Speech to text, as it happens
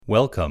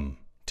Welcome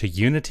to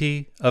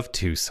Unity of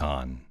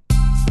Tucson.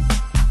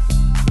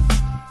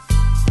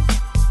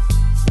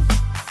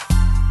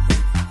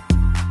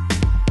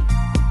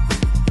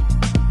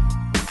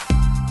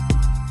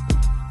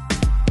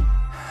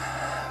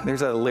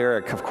 There's a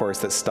lyric, of course,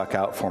 that stuck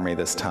out for me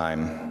this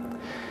time,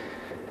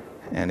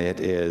 and it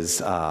is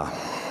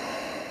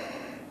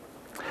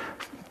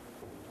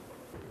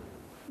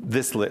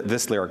this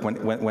lyric.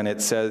 When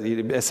it says,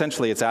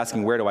 essentially, it's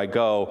asking, "Where do I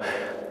go?"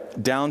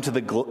 Down to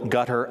the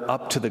gutter,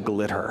 up to the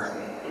glitter.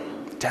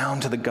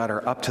 Down to the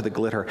gutter, up to the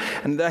glitter.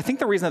 And I think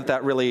the reason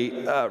that really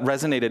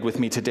resonated with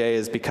me today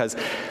is because,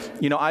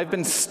 I've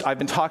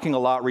been talking a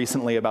lot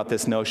recently about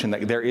this notion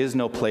that there is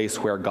no place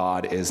where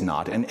God is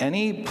not. And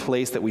any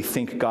place that we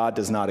think God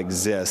does not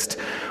exist,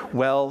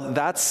 well,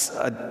 that's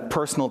a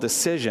personal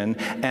decision,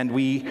 and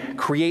we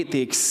create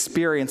the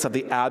experience of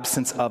the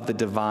absence of the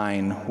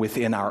divine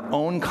within our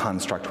own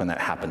construct when that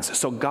happens.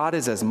 So God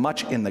is as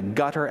much in the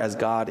gutter as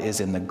God is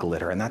in the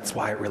glitter. And that's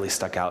why it really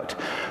stuck out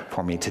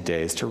for me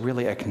today, is to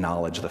really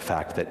acknowledge the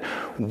fact that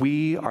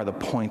we are the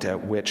point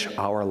at which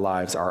our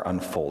lives are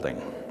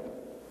unfolding.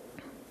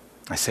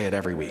 I say it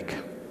every week.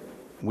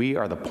 We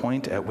are the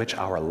point at which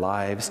our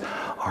lives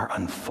are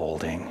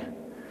unfolding.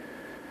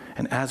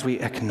 And as we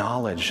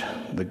acknowledge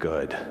the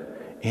good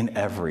in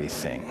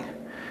everything,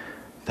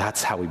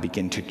 that's how we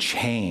begin to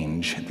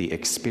change the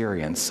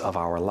experience of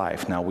our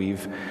life. Now,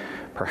 we've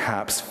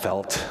perhaps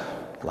felt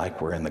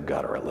like we're in the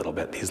gutter a little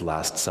bit these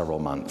last several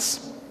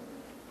months.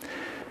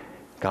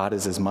 God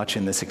is as much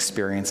in this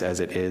experience as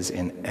it is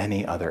in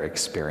any other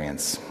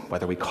experience,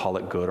 whether we call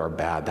it good or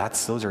bad.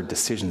 Those are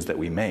decisions that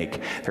we make.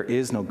 There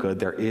is no good,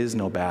 there is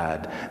no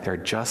bad, there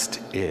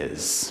just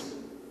is.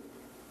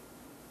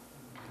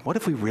 What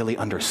if we really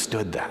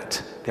understood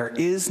that? There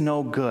is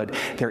no good,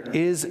 there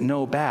is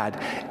no bad,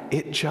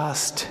 it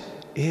just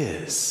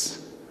is.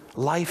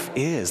 Life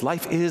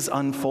is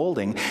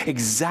unfolding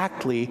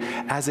exactly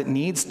as it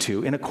needs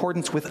to, in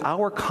accordance with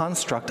our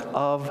construct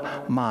of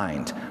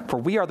mind. For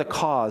we are the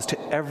cause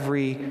to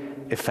every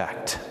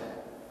effect.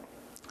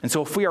 And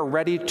so if we are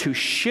ready to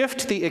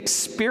shift the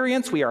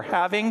experience we are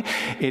having,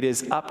 it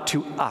is up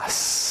to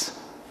us.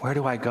 Where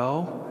do I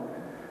go?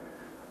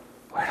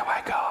 Where do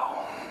I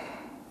go?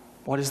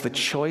 What is the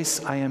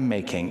choice I am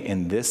making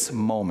in this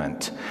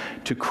moment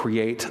to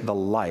create the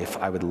life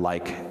I would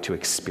like to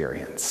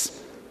experience?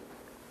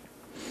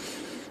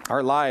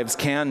 Our lives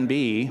can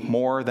be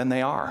more than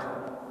they are,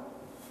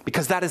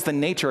 because that is the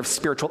nature of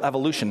spiritual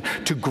evolution,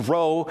 to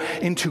grow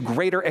into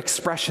greater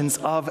expressions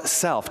of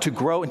self, to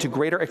grow into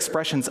greater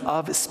expressions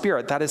of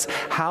spirit. That is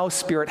how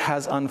spirit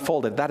has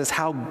unfolded. That is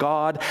how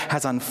God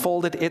has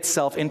unfolded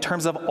itself in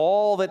terms of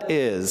all that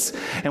is.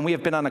 And we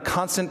have been on a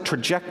constant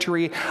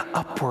trajectory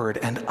upward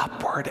and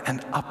upward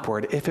and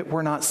upward. If it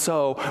were not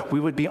so, we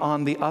would be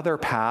on the other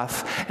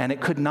path, and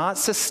it could not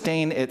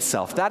sustain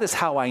itself. That is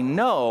how I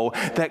know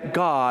that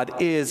God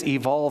is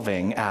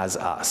evolving as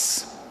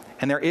us.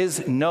 And there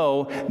is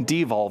no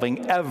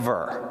devolving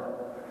ever.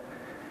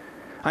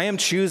 I am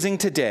choosing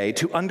today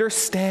to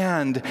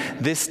understand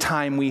this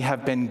time we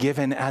have been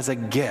given as a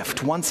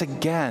gift. Once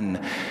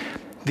again,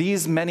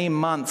 these many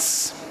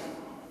months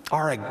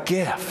are a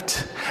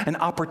gift, an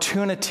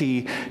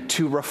opportunity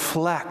to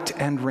reflect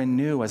and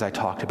renew, as I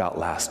talked about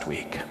last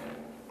week.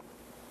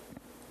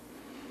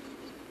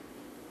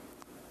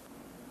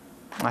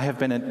 I have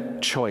been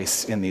at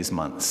choice in these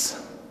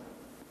months.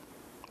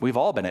 We've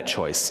all been at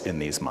choice in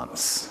these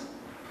months.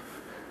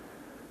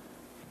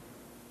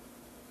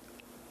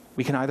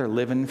 We can either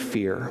live in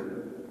fear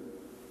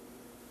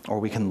or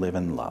we can live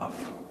in love.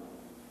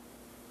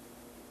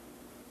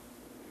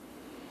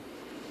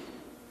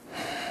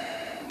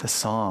 The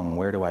song,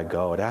 "Where Do I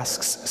Go?" it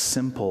asks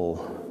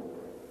simple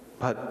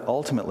but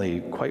ultimately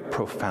quite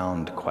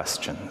profound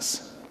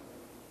questions.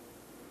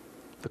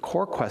 The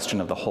core question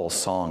of the whole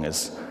song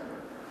is,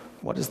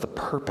 what is the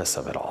purpose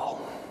of it all?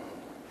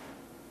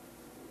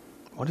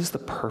 What is the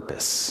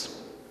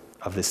purpose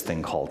of this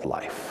thing called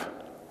life?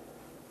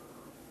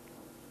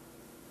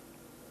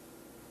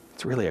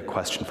 It's really a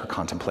question for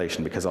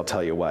contemplation, because I'll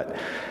tell you what,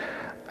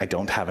 I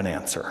don't have an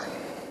answer.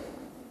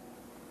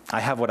 I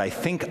have what I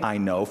think I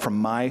know from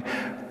my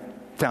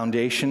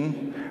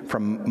foundation,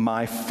 from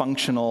my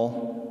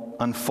functional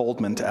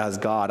unfoldment as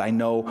God. I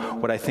know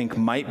what I think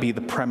might be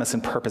the premise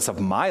and purpose of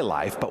my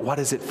life, but what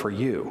is it for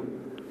you?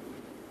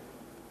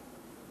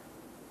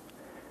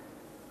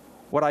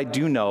 What I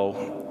do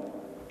know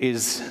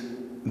is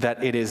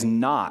that it is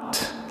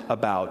not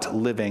about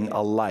living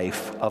a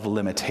life of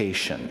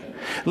limitation.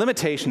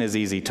 Limitation is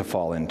easy to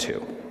fall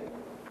into.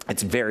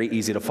 It's very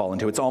easy to fall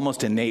into. It's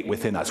almost innate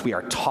within us. We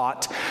are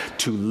taught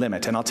to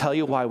limit. And I'll tell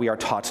you why we are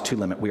taught to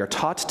limit. We are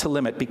taught to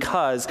limit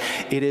because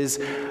it is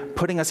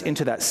putting us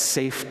into that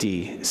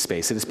safety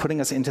space. It is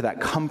putting us into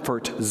that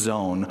comfort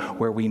zone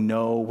where we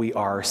know we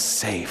are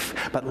safe.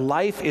 But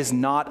life is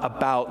not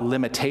about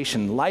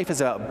limitation. Life is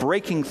about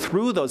breaking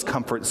through those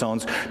comfort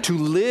zones to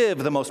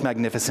live the most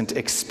magnificent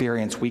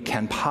experience we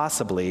can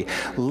possibly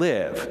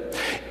live.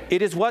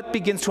 It is what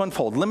begins to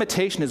unfold.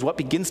 Limitation is what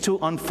begins to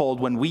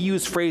unfold when we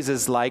use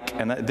phrases like,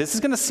 and this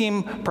is going to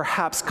seem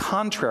perhaps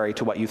contrary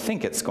to what you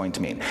think it's going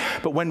to mean,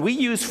 but when we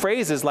use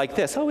phrases like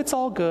this, oh, it's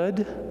all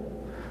good.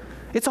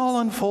 It's all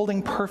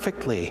unfolding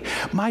perfectly.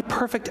 My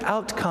perfect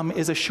outcome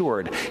is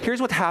assured.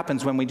 Here's what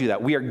happens when we do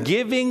that. We are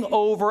giving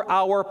over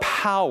our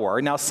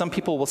power. Now, some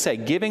people will say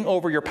giving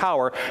over your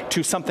power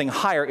to something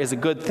higher is a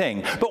good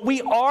thing. But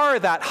we are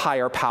that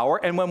higher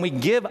power, and when we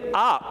give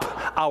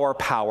up our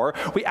power,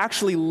 we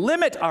actually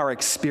limit our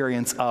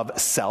experience of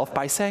self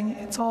by saying,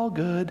 it's all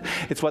good.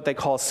 It's what they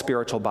call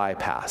spiritual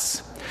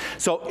bypass.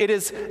 So it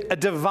is a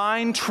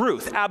divine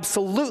truth,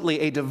 absolutely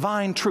a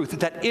divine truth,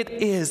 that it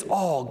is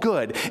all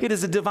good. It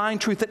is a divine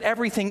truth that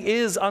everything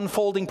is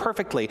unfolding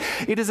perfectly.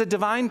 It is a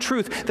divine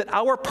truth that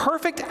our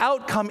perfect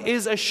outcome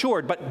is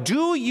assured. But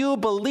do you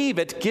believe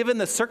it given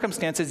the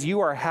circumstances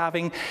you are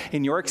having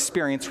in your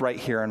experience right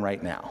here and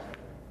right now?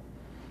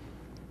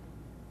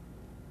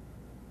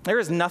 There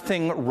is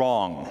nothing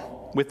wrong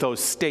with those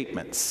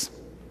statements,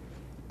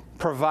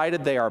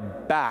 provided they are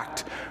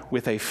backed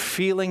with a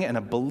feeling and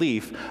a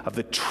belief of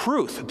the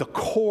truth, the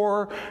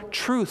core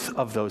truth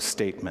of those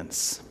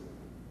statements.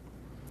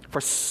 For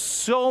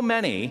so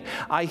many,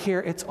 I hear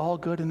it's all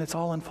good and it's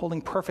all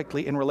unfolding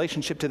perfectly in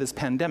relationship to this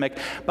pandemic,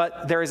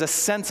 but there is a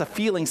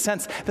feeling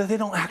sense that they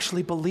don't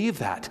actually believe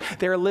that.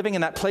 They're living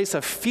in that place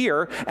of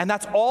fear, and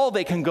that's all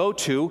they can go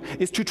to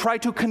is to try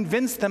to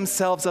convince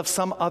themselves of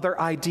some other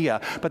idea.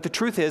 But the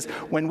truth is,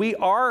 when we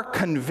are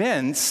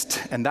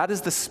convinced, and that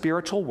is the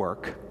spiritual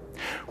work,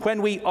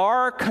 when we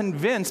are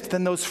convinced,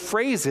 then those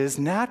phrases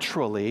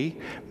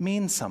naturally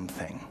mean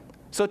something.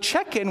 So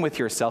check in with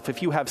yourself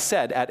if you have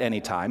said at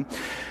any time,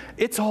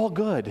 it's all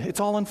good, it's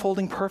all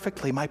unfolding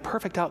perfectly, my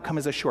perfect outcome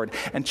is assured.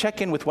 And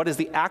check in with what is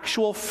the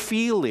actual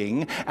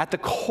feeling at the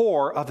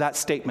core of that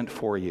statement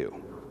for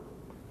you.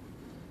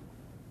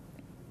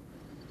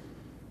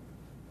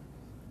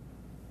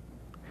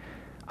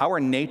 Our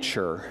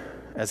nature,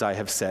 as I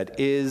have said,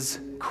 is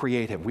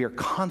creative. We are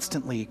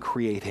constantly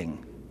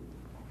creating,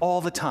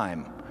 all the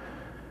time.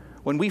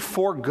 When we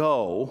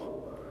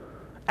forego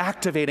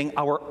activating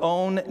our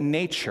own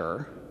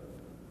nature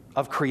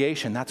of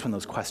creation, that's when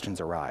those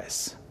questions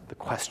arise. The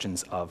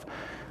questions of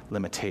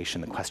limitation,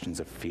 the questions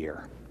of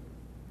fear.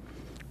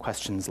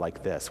 Questions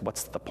like this: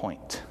 what's the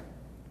point?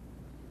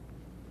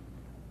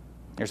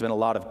 There's been a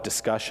lot of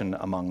discussion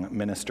among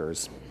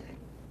ministers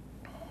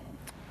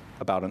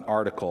about an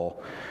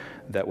article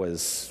that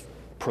was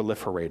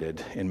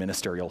proliferated in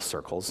ministerial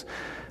circles.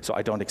 So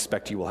I don't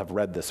expect you will have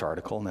read this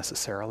article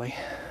necessarily.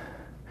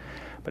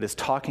 But it's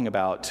talking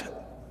about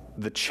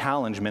the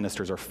challenge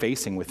ministers are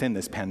facing within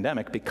this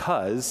pandemic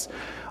because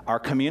our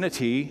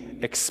community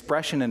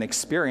expression and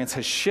experience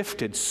has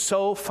shifted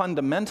so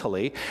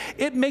fundamentally,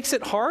 it makes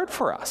it hard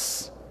for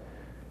us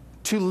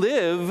to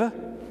live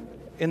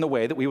in the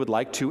way that we would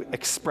like to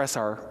express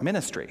our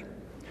ministry.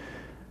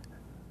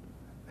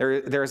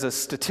 There's a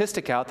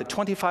statistic out that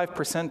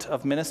 25%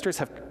 of ministers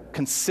have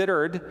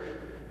considered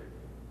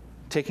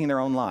taking their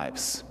own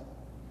lives,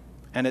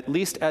 and at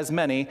least as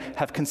many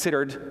have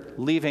considered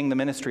leaving the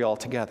ministry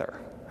altogether.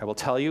 I will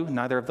tell you,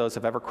 neither of those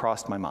have ever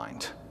crossed my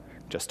mind,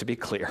 just to be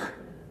clear.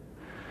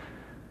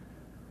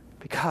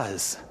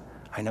 Because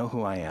I know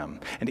who I am,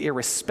 and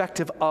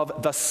irrespective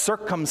of the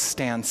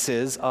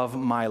circumstances of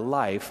my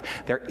life,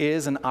 there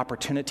is an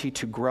opportunity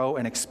to grow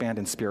and expand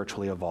and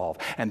spiritually evolve.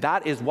 And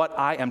that is what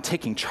I am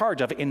taking charge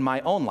of in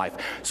my own life.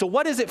 So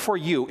what is it for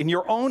you in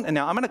your own, and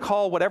now I'm going to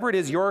call whatever it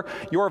is your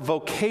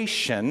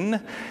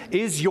vocation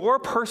is your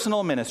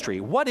personal ministry.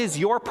 What is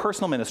your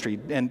personal ministry?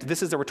 And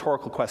this is a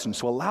rhetorical question,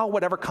 so allow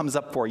whatever comes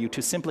up for you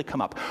to simply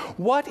come up.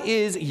 What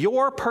is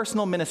your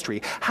personal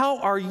ministry? How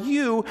are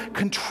you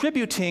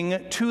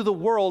contributing to the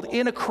world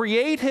in a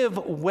creative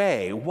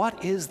way?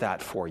 What is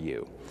that for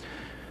you?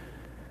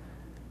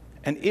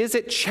 And is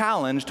it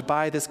challenged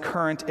by this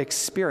current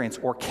experience?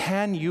 Or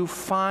can you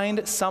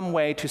find some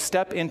way to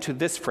step into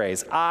this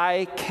phrase,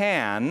 I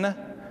can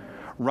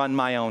run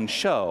my own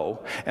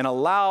show, and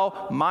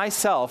allow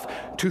myself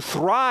to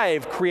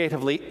thrive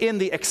creatively in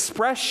the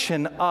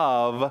expression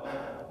of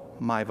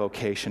my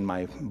vocation,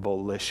 my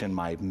volition,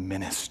 my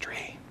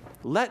ministry?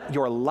 Let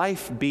your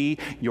life be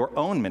your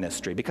own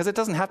ministry, because it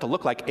doesn't have to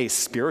look like a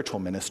spiritual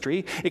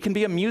ministry. It can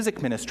be a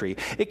music ministry.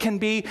 It can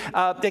be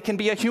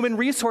a human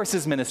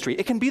resources ministry.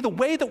 It can be the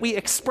way that we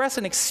express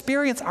and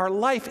experience our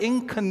life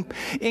in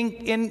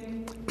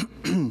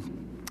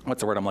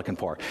what's the word I'm looking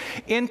for?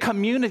 In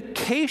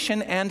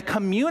communication and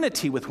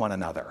community with one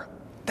another.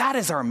 That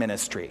is our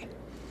ministry.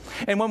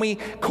 And when we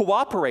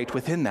cooperate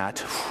within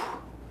that,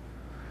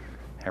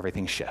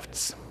 everything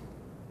shifts.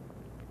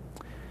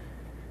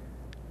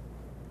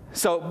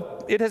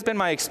 So it has been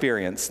my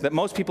experience that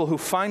most people who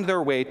find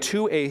their way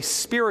to a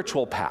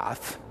spiritual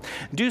path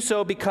do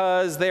so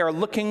because they are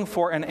looking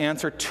for an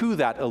answer to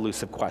that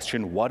elusive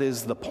question, what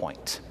is the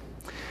point?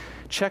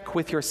 Check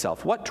with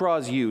yourself. What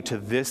draws you to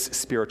this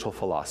spiritual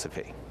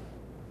philosophy?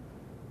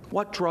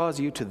 What draws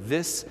you to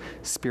this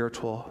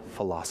spiritual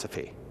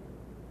philosophy?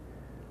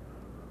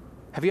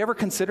 Have you ever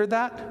considered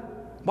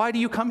that? Why do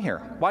you come here?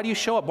 Why do you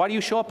show up? Why do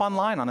you show up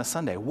online on a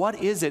Sunday?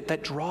 What is it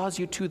that draws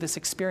you to this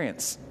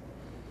experience?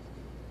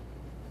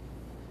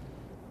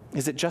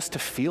 Is it just to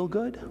feel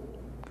good?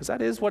 Because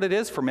that is what it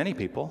is for many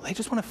people. They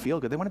just want to feel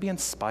good. They want to be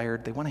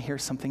inspired. They want to hear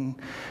something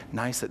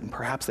nice that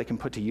perhaps they can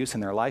put to use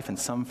in their life in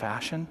some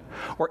fashion.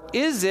 Or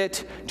is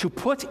it to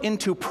put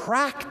into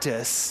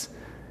practice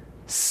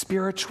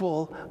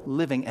spiritual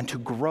living and to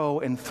grow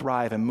and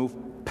thrive and move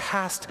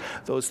past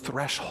those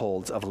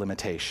thresholds of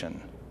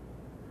limitation?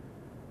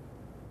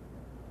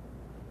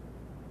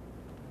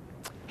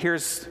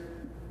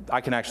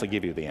 I can actually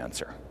give you the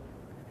answer.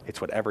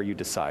 It's whatever you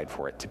decide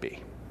for it to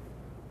be.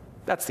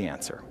 That's the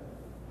answer.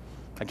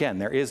 Again,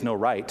 there is no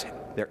right,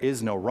 there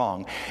is no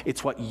wrong.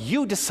 It's what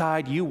you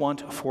decide you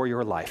want for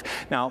your life.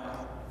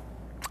 Now,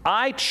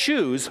 I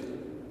choose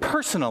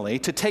personally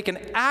to take an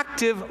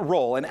active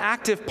role, an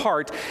active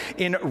part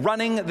in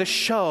running the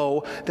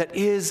show that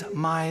is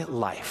my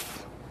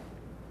life.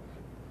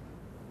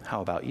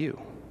 How about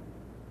you?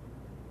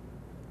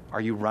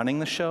 Are you running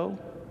the show?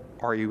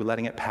 Or are you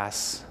letting it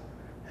pass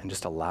and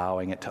just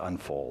allowing it to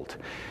unfold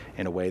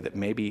in a way that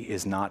maybe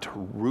is not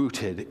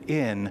rooted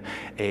in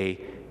a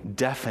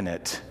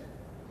definite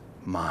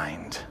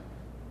mind?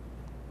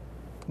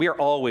 We are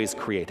always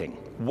creating.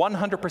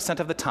 100%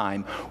 of the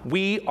time,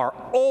 we are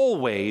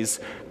always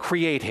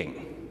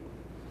creating.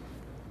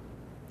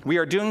 We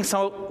are doing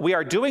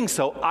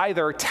so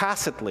either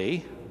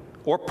tacitly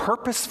or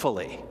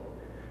purposefully.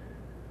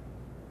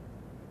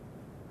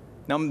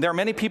 Now, there are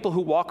many people who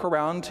walk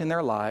around in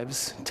their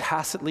lives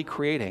tacitly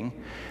creating.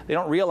 They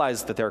don't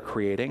realize that they're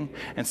creating,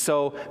 and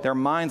so their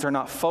minds are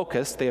not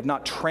focused. They have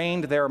not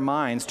trained their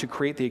minds to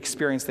create the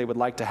experience they would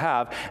like to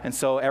have, and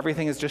so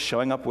everything is just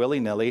showing up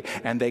willy-nilly,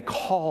 and they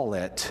call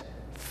it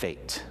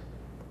fate.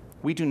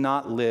 We do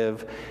not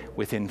live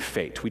within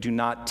fate. We do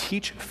not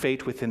teach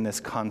fate within this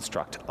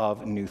construct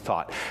of New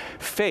Thought.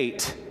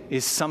 Fate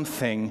is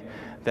something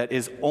that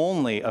is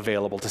only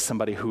available to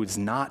somebody who is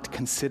not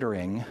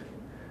considering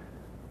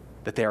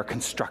that they are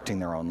constructing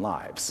their own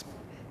lives.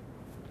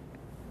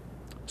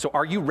 So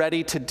are you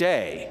ready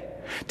today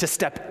to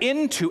step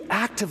into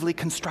actively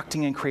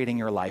constructing and creating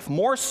your life,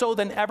 more so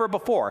than ever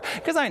before?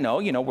 Because I know,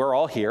 we're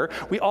all here.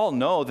 We all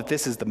know that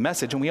this is the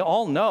message, and we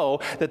all know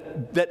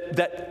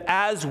that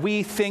as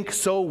we think,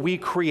 so we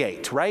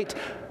create, right?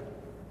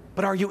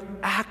 But are you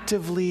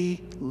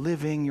actively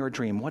living your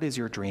dream? What is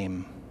your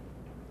dream?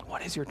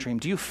 What is your dream?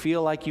 Do you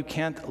feel like you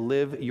can't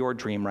live your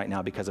dream right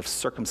now because of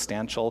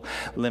circumstantial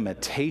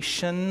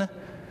limitation?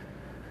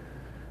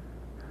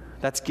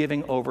 That's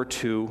giving over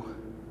to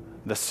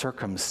the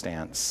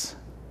circumstance.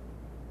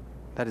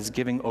 That is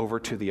giving over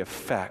to the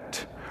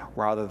effect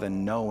rather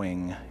than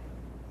knowing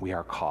we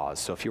are cause.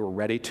 So if you are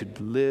ready to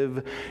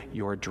live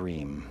your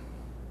dream,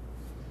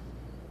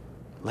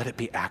 let it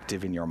be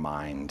active in your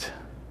mind.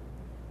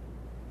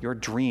 Your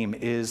dream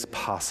is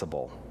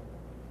possible.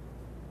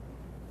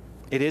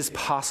 It is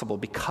possible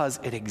because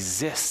it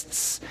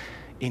exists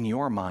in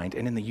your mind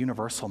and in the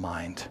universal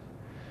mind.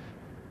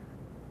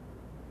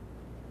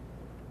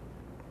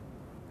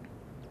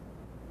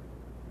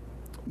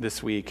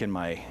 This week in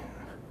my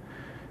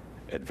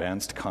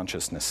Advanced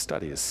Consciousness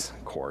Studies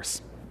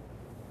course,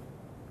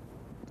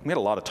 we had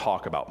a lot of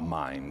talk about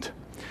mind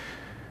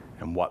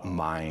and what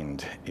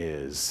mind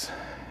is.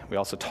 We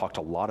also talked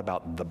a lot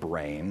about the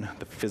brain,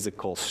 the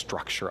physical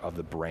structure of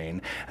the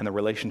brain, and the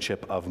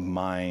relationship of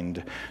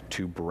mind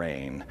to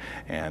brain.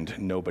 And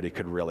nobody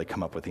could really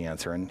come up with the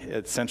answer. And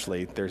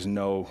essentially, there's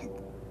no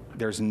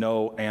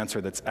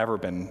answer that's ever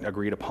been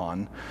agreed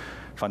upon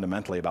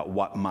fundamentally about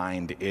what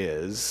mind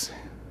is.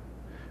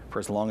 For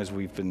as long as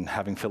we've been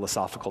having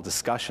philosophical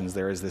discussions,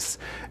 there is this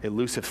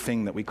elusive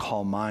thing that we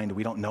call mind.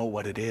 We don't know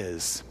what it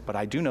is. But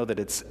I do know that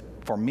it's,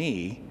 for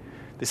me,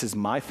 this is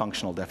my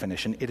functional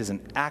definition. It is an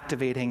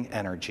activating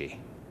energy.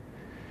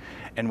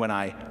 And when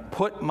I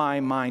put my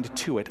mind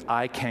to it,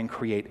 I can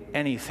create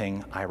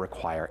anything I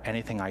require,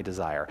 anything I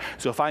desire.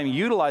 So if I'm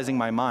utilizing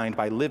my mind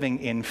by living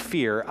in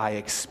fear, I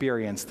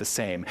experience the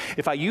same.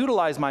 If I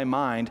utilize my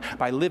mind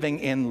by living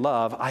in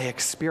love, I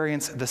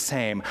experience the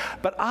same.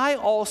 But I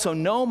also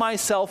know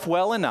myself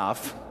well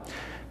enough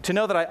to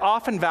know that I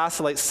often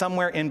vacillate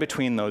somewhere in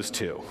between those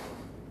two.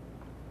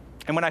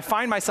 And when I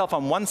find myself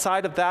on one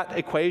side of that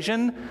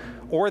equation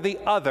or the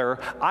other,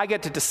 I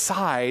get to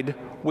decide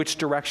which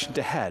direction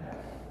to head.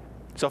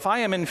 So if I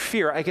am in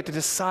fear, I get to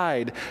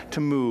decide to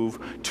move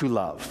to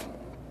love.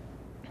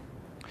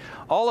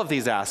 All of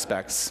these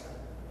aspects,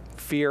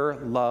 fear,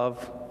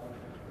 love,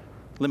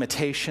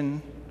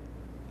 limitation,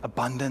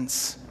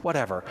 abundance,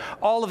 whatever,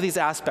 all of these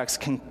aspects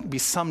can be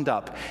summed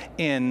up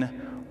in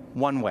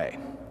one way.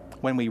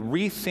 When we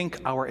rethink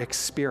our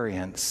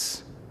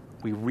experience,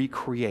 we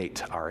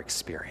recreate our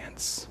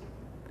experience.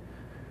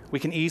 We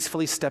can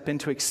easily step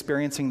into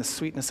experiencing the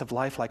sweetness of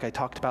life like I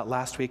talked about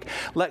last week.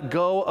 Let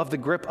go of the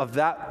grip of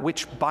that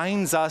which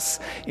binds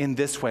us in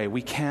this way.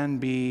 We can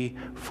be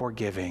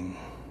forgiving.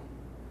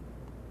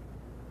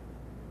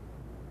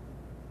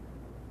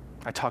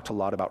 I talked a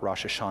lot about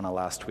Rosh Hashanah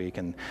last week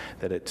and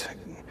that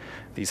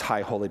these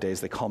high holy days,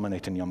 they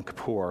culminate in Yom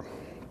Kippur.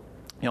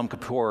 Yom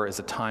Kippur is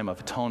a time of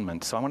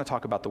atonement, so I want to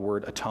talk about the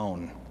word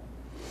atone.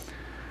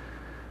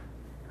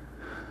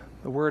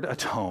 The word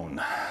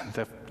atone.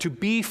 To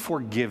be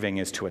forgiving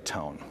is to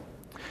atone.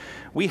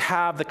 We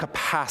have the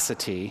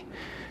capacity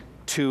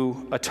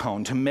to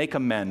atone, to make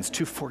amends,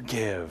 to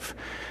forgive.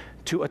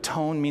 To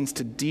atone means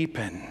to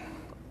deepen,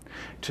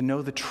 to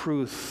know the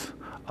truth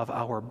of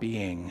our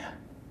being.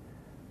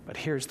 But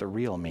here's the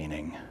real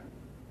meaning.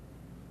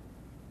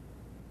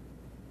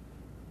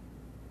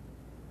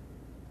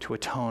 To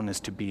atone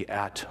is to be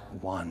at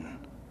one.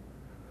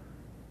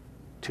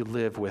 To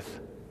live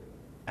with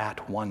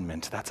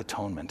at-one-ment, that's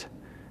atonement.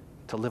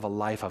 To live a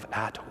life of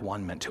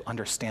at-one-ment, to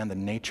understand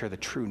the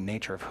true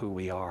nature of who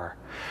we are.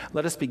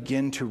 Let us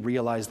begin to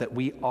realize that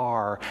we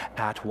are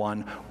at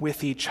one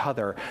with each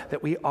other,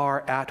 that we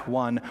are at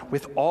one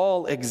with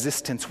all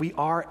existence. We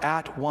are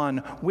at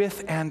one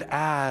with and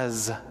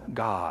as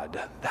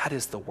God. That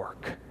is the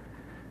work.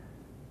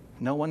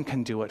 No one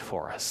can do it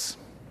for us,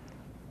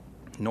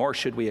 nor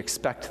should we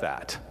expect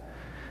that.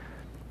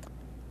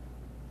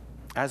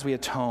 As we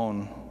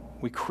atone,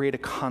 we create a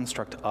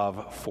construct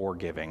of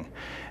forgiving.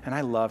 And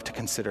I love to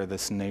consider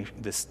this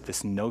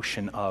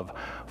notion of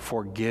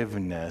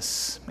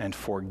forgiveness and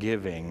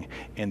forgiving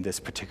in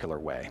this particular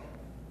way.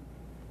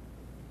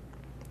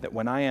 That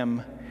when I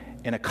am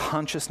in a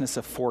consciousness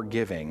of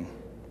forgiving,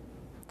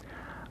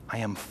 I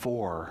am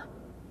for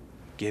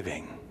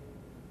giving.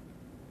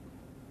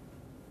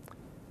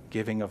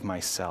 Giving of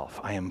myself.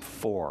 I am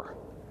for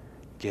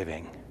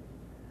giving.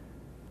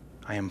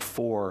 I am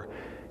for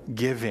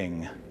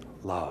giving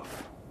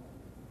love.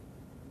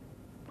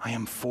 I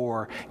am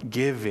for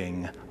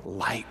giving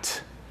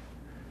light.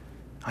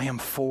 I am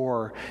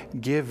for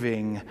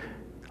giving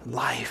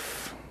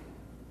life.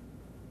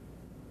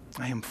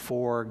 I am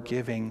for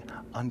giving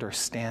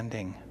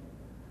understanding.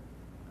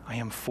 I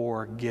am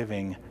for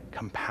giving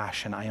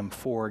compassion. I am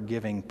for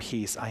giving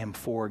peace. I am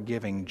for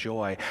giving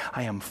joy.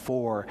 I am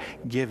for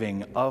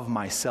giving of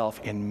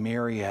myself in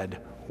myriad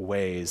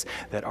ways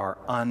that are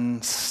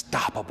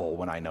unstoppable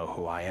when I know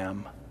who I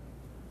am.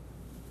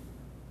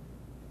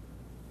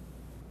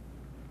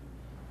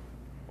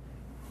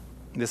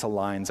 This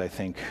aligns, I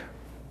think,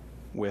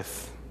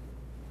 with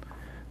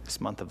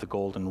this month of the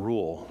Golden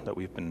Rule that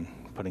we've been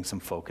putting some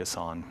focus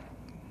on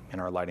in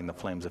our Lighting the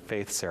Flames of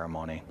Faith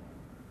ceremony.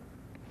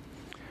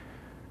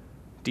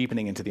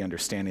 Deepening into the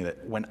understanding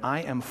that when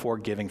I am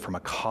forgiving from a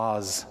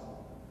cause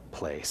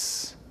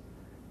place,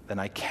 then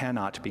I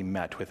cannot be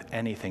met with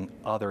anything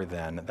other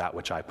than that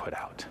which I put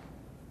out.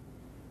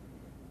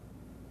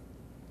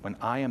 When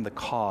I am the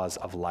cause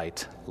of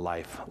light,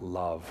 life,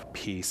 love,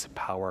 peace,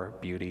 power,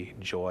 beauty,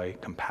 joy,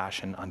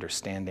 compassion,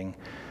 understanding,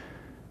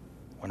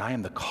 when I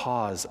am the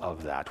cause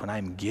of that, when I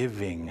am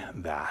giving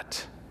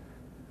that,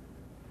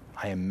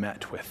 I am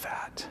met with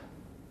that.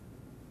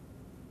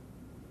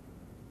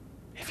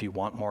 If you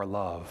want more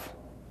love,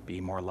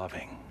 be more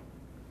loving.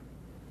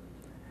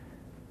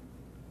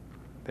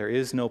 There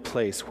is no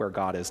place where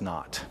God is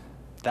not.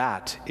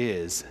 That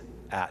is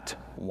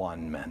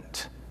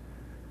at-one-ment.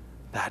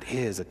 That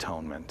is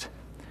atonement.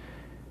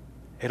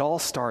 It all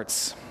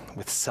starts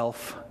with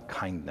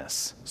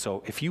self-kindness.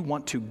 So if you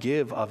want to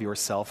give of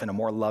yourself in a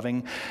more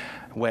loving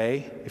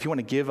way, if you want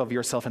to give of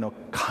yourself in a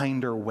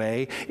kinder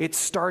way, it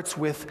starts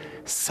with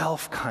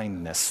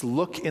self-kindness.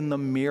 Look in the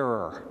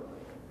mirror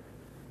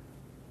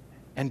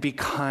and be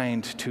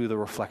kind to the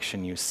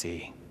reflection you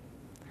see.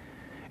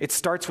 It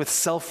starts with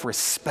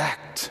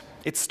self-respect.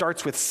 It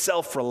starts with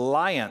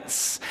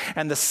self-reliance.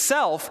 And the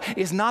self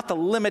is not the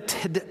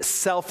limited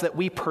self that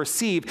we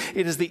perceive.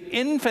 It is the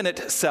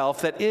infinite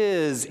self that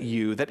is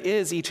you, that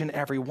is each and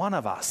every one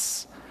of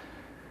us.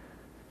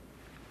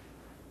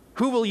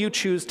 Who will you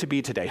choose to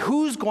be today?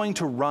 Who's going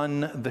to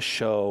run the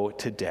show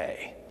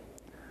today?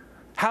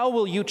 How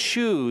will you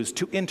choose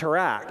to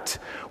interact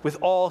with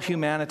all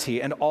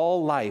humanity and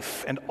all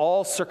life and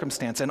all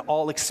circumstance and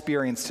all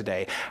experience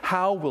today?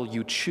 How will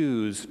you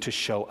choose to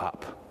show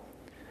up?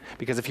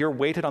 Because if you're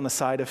weighted on the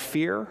side of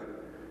fear,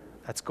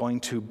 that's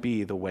going to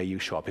be the way you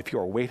show up. If you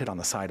are weighted on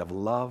the side of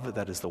love,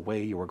 that is the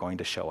way you are going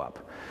to show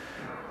up.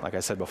 Like I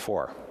said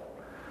before,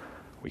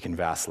 we can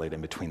vacillate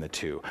in between the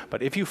two.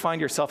 But if you find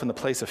yourself in the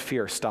place of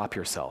fear, stop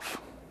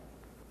yourself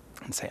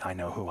and say, I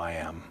know who I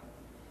am.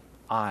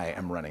 I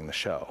am running the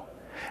show.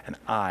 And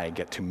I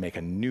get to make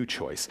a new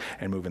choice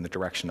and move in the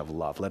direction of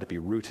love. Let it be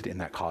rooted in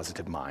that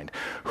causative mind.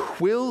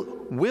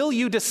 Will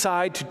you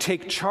decide to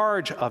take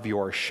charge of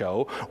your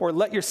show or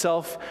let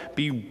yourself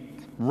be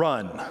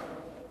run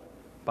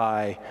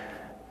by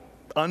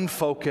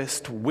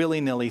unfocused,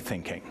 willy-nilly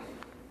thinking?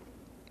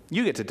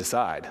 You get to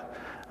decide.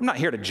 I'm not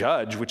here to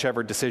judge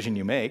whichever decision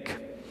you make.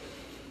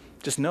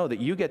 Just know that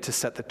you get to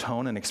set the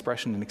tone and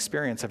expression and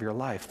experience of your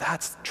life.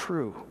 That's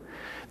true.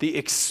 The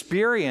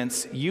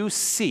experience you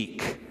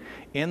seek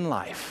in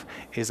life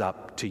is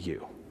up to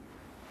you.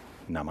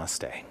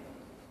 Namaste.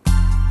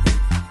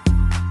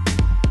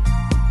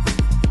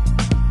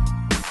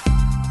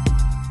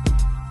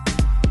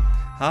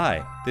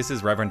 Hi, this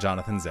is Reverend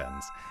Jonathan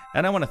Zenz,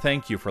 and I want to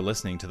thank you for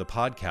listening to the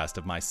podcast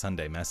of my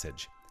Sunday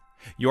message.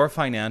 Your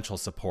financial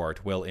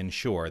support will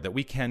ensure that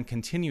we can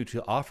continue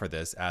to offer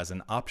this as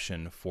an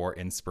option for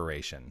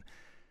inspiration.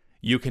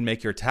 You can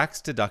make your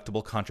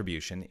tax-deductible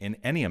contribution in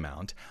any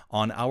amount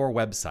on our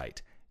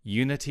website,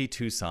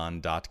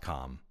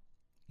 unitytucson.com.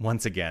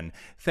 Once again,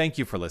 thank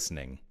you for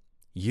listening.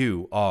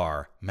 You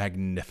are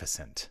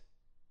magnificent.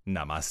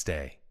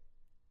 Namaste.